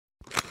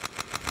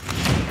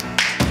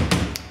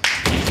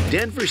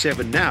Denver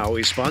 7 Now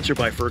is sponsored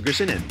by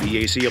Ferguson and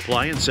BAC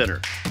Appliance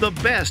Center, the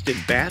best in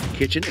bath,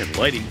 kitchen, and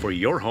lighting for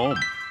your home.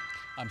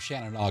 I'm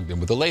Shannon Ogden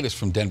with the latest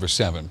from Denver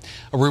 7.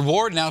 A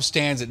reward now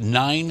stands at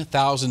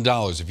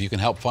 $9,000 if you can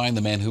help find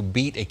the man who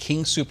beat a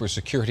King Soopers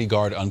security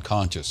guard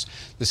unconscious.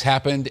 This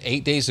happened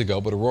 8 days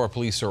ago, but Aurora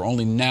police are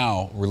only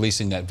now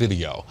releasing that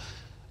video.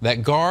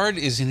 That guard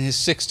is in his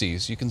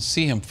 60s. You can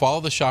see him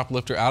follow the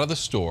shoplifter out of the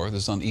store.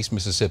 This is on East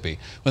Mississippi.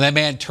 When that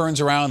man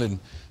turns around and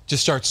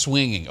just starts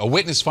swinging. A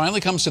witness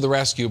finally comes to the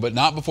rescue, but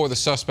not before the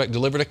suspect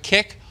delivered a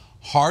kick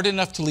hard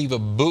enough to leave a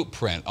boot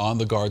print on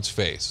the guard's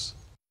face.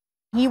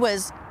 He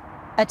was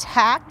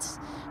attacked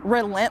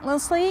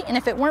relentlessly, and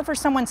if it weren't for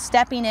someone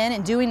stepping in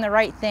and doing the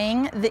right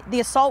thing, the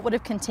assault would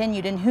have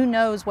continued, and who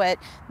knows what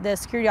the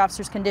security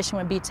officer's condition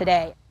would be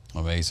today.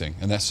 Amazing.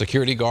 And that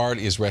security guard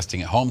is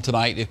resting at home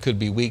tonight. It could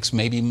be weeks,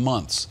 maybe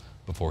months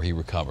before he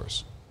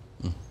recovers.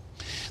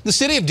 The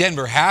city of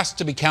Denver has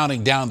to be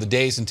counting down the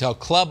days until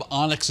Club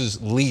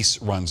Onyx's lease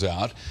runs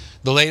out.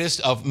 The latest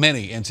of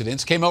many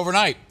incidents came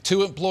overnight.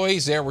 2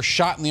 employees there were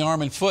shot in the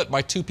arm and foot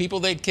by 2 people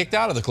they'd kicked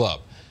out of the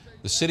club.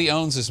 The city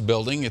owns this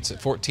building. It's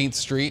at 14th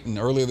Street, and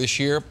earlier this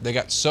year, they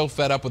got so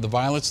fed up with the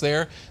violence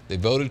there, they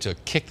voted to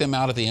kick them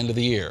out at the end of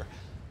the year.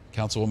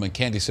 Councilwoman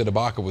Candy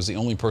Sidabaka was the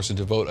only person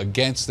to vote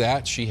against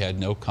that. She had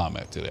no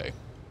comment today.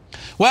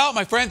 Well,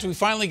 my friends, we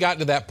finally got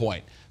to that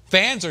point.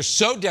 Fans are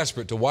so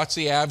desperate to watch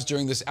the Avs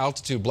during this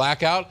altitude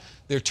blackout,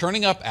 they're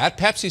turning up at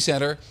Pepsi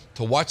Center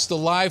to watch the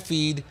live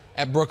feed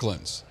at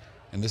Brooklands.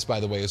 And this, by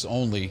the way, is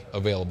only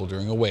available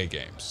during away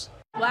games.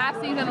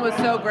 Last season was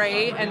so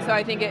great, and so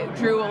I think it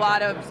drew a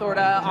lot of sort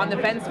of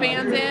on-the-fence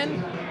fans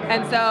in.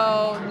 And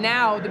so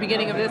now, the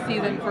beginning of this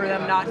season, for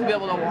them not to be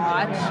able to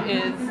watch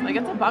is, like,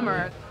 it's a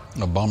bummer.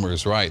 A bummer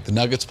is right. The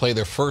Nuggets play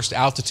their first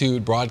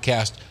altitude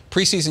broadcast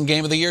preseason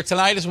game of the year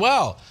tonight as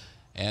well.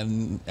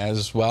 And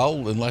as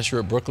well, unless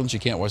you're at Brooklands, you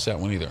can't watch that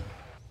one either.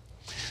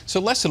 So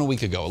less than a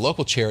week ago, a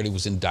local charity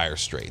was in dire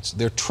straits.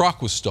 Their truck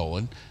was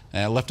stolen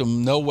and left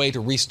them no way to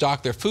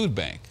restock their food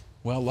bank.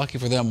 Well, lucky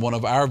for them, one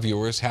of our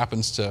viewers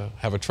happens to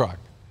have a truck.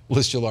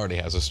 Liz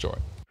Gilardi has a story.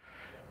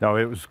 No,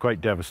 it was quite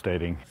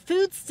devastating.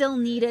 Food still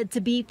needed to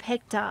be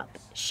picked up.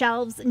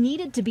 Shelves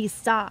needed to be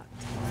stocked.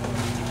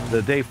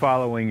 The day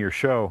following your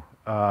show,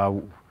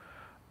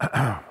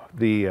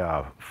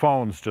 the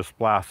phones just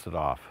blasted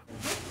off.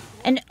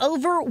 An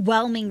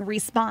overwhelming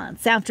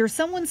response after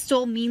someone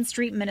stole Mean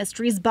Street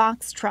Ministries'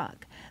 box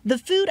truck. The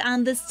food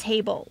on this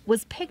table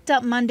was picked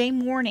up Monday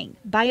morning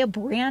by a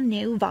brand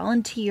new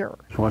volunteer.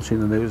 Watching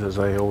the news, as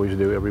I always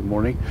do every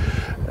morning,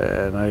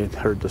 and I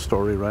heard the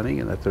story running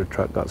and that their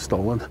truck got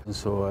stolen. And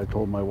so I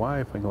told my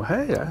wife, I go,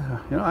 hey,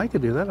 I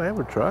could do that. I have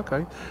a truck.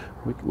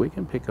 We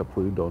can pick up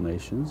food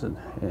donations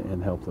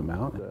and help them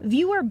out.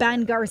 Viewer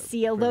Ben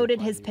Garcia loaded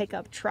his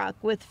pickup truck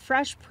with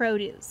fresh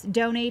produce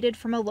donated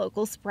from a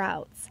local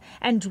Sprouts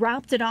and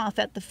dropped it off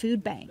at the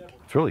food bank.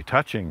 It's really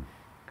touching.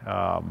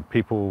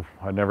 People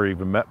I've never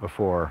even met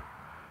before,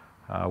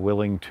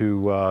 willing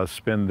to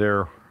spend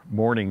their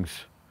mornings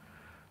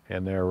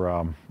and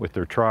with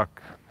their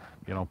truck,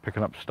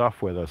 picking up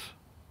stuff with us.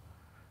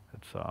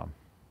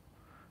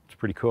 It's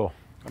pretty cool.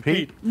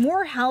 Pete.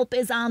 More help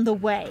is on the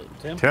way.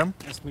 Tim?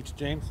 Nice to meet you,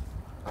 James.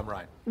 I'm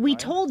Ryan. We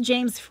told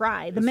James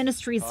Fry, the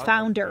ministry's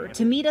founder,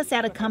 to meet us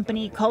at a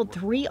company called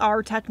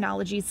 3R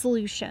Technology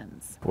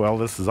Solutions. Well,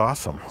 this is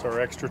awesome. It's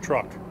our extra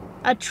truck.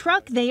 A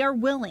truck they are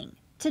willing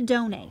to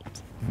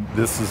donate.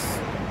 This is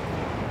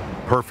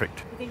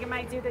perfect. You think it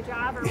might do the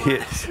job or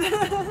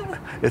what?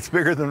 It's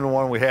bigger than the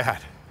one we had.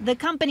 The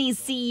company's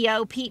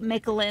CEO, Pete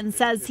Mickelin,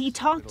 says he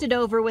talked it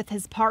over with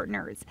his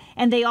partners,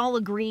 and they all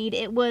agreed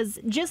it was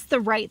just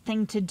the right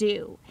thing to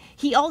do.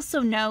 He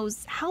also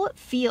knows how it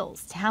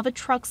feels to have a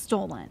truck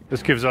stolen.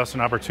 This gives us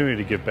an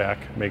opportunity to give back,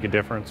 make a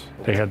difference.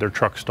 They had their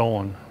truck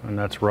stolen, and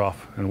that's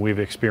rough, and we've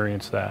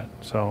experienced that.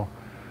 So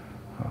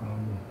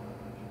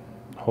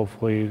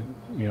hopefully,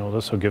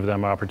 this will give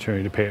them an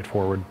opportunity to pay it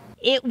forward.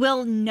 It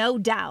will no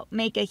doubt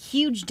make a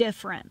huge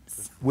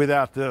difference.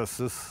 Without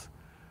this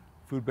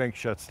food bank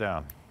shuts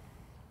down.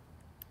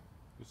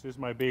 This is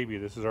my baby.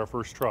 This is our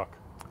first truck.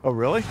 Oh,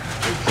 really?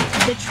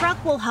 The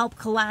truck will help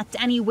collect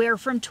anywhere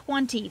from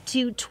 20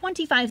 to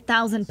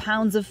 25,000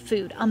 pounds of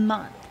food a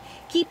month,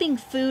 keeping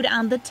food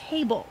on the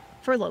table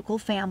for local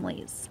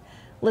families.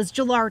 Liz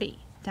Gilardi,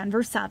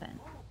 Denver 7.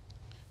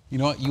 You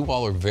know what? You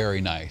all are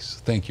very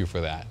nice. Thank you for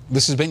that.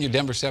 This has been your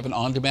Denver 7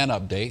 on-demand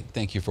update.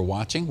 Thank you for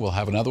watching. We'll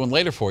have another one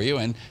later for you,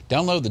 and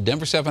download the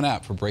Denver 7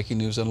 app for breaking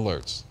news and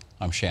alerts.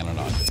 I'm Shannon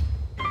Ogden.